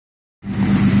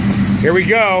Here we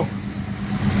go.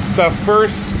 The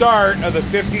first start of the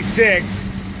 56.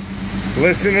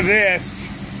 Listen to this.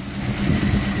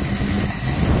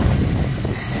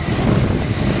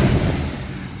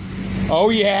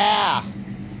 Oh yeah.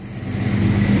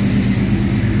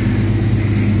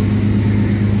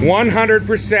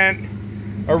 100%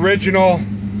 original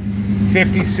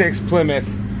 56 Plymouth.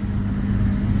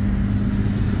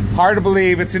 Hard to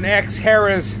believe it's an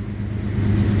ex-Harrah's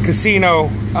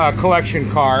casino collection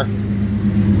car.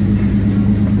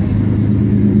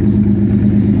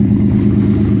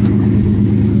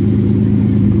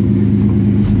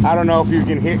 I don't know if you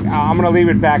can hear. I'm gonna leave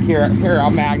it back here. Here,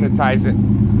 I'll magnetize it.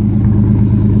 I'm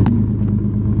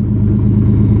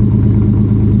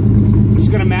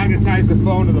just gonna magnetize the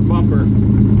phone to the bumper.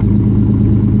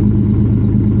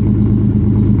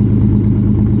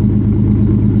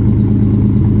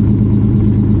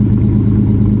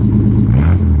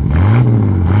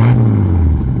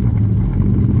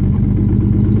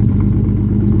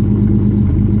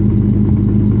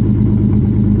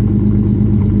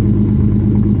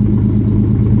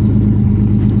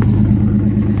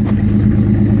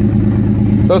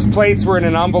 Those plates were in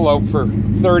an envelope for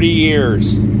 30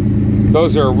 years.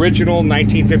 Those are original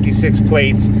 1956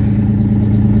 plates.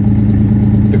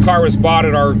 The car was bought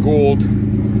at our Gould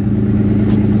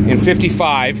in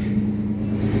 '55.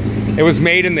 It was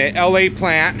made in the LA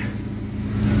plant,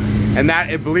 and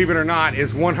that, believe it or not,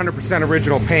 is 100%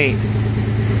 original paint.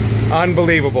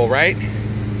 Unbelievable, right?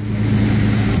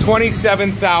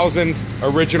 27,000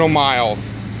 original miles.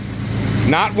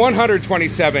 Not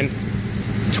 127.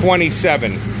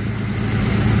 27.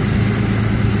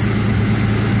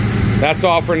 That's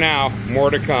all for now. More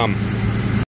to come.